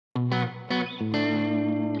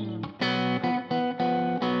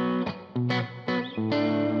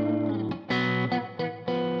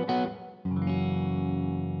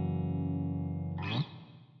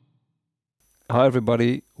Hi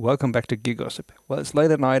everybody, welcome back to GearGossip. Well, it's late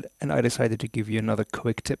at night and I decided to give you another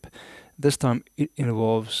quick tip. This time it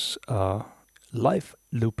involves live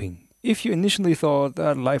looping. If you initially thought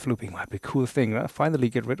that live looping might be a cool thing, finally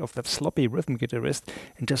get rid of that sloppy rhythm guitarist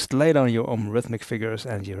and just lay down your own rhythmic figures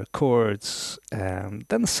and your chords and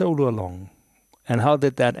then solo along. And how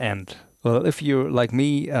did that end? Well, if you're like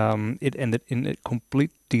me, it ended in a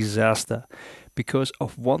complete disaster because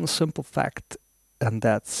of one simple fact. And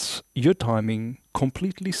that's your timing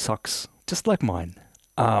completely sucks, just like mine.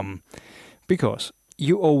 Because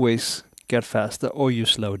you always get faster or you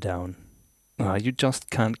slow down. You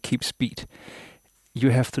just can't keep speed.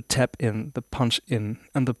 You have to tap in the punch in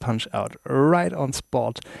and the punch out right on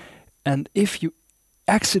spot. And if you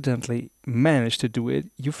accidentally manage to do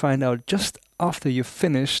it, you find out just after you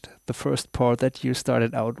finished the first part that you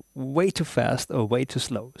started out way too fast or way too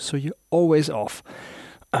slow. So you're always off.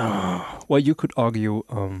 Well, you could argue,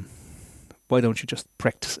 why don't you just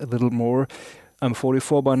practice a little more? I'm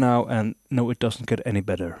 44 by now, and no, it doesn't get any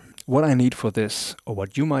better. What I need for this, or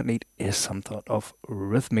what you might need, is some sort of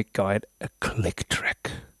rhythmic guide, a click track.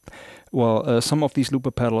 Well, some of these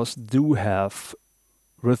looper pedals do have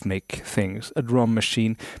rhythmic things, a drum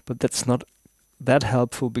machine, but that's not that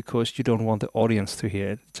helpful because you don't want the audience to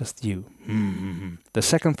hear it, just you. The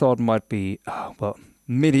second thought might be, well,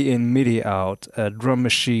 MIDI in, MIDI out, a drum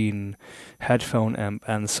machine, headphone amp,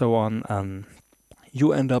 and so on.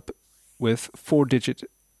 You end up with 4-digit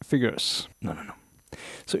figures. No.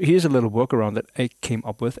 So here's a little workaround that I came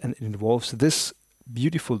up with, and it involves this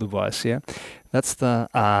beautiful device here. That's the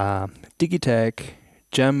Digitech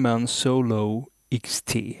Jamman Solo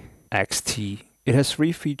XT. It has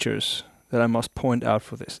 3 features that I must point out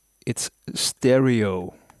for this. It's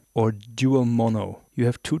stereo or dual mono. You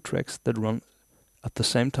have 2 tracks that run at the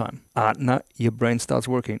same time. Now your brain starts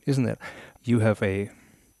working, isn't it? You have a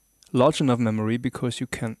large enough memory because you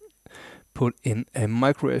can put in a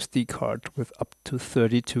micro SD card with up to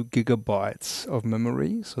 32 gigabytes of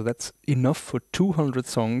memory. So that's enough for 200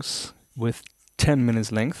 songs with 10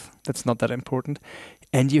 minutes length. That's not that important.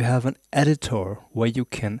 And you have an editor where you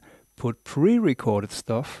can put pre-recorded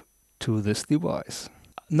stuff to this device.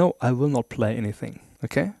 No, I will not play anything,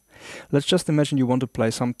 okay? Let's just imagine you want to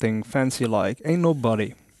play something fancy like Ain't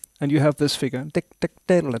Nobody, and you have this figure.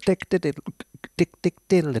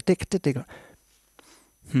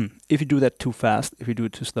 If you do that too fast, if you do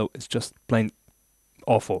it too slow, it's just plain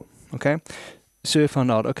awful, okay? So you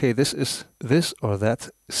found out, okay, this is this or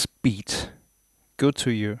that speed. Go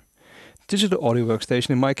to your digital audio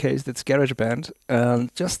workstation, in my case, that's GarageBand,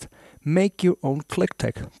 and just make your own click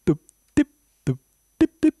track.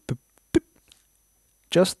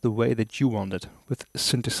 Just the way that you want it, with a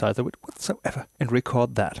synthesizer, with whatsoever, and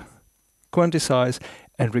record that. Quantize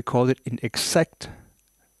and record it in exact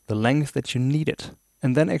the length that you need it.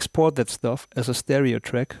 And then export that stuff as a stereo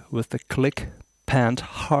track with the click panned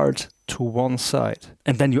hard to one side.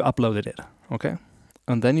 And then you uploaded it, okay?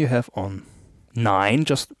 And then you have on 9,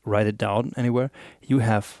 just write it down anywhere, you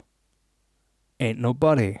have Ain't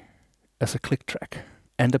Nobody as a click track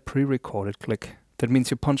and a pre-recorded click. That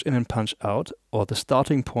means you punch in and punch out, or the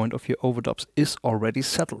starting point of your overdubs is already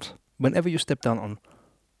settled. Whenever you step down on,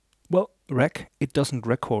 well, rec, it doesn't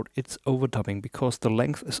record, it's overdubbing because the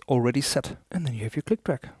length is already set. And then you have your click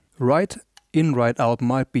track. Right in, right out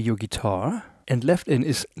might be your guitar, and left in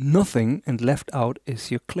is nothing, and left out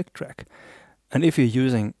is your click track. And if you're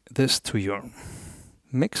using this to your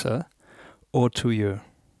mixer or to your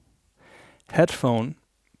headphone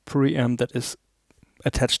preamp that is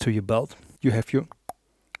attached to your belt, you have your,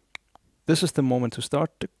 this is the moment to start.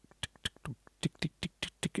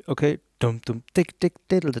 Okay, no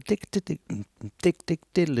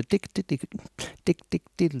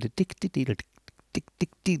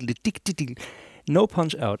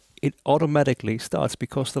punch out. It automatically starts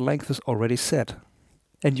because the length is already set,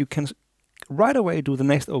 and you can right away do the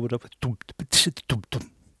next overdub.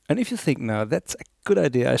 And if you think now that's a good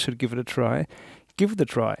idea, I should give it a try. Give it a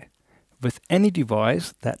try with any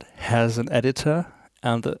device that has an editor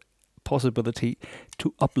and the possibility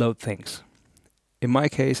to upload things. In my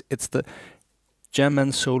case, it's the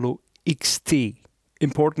Jamman Solo XT.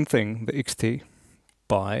 Important thing, the XT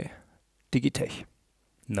by Digitech.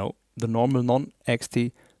 No, the normal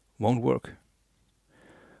non-XT won't work.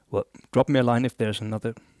 Well, drop me a line if there's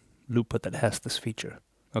another looper that has this feature.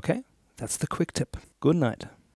 Okay? That's the quick tip. Good night.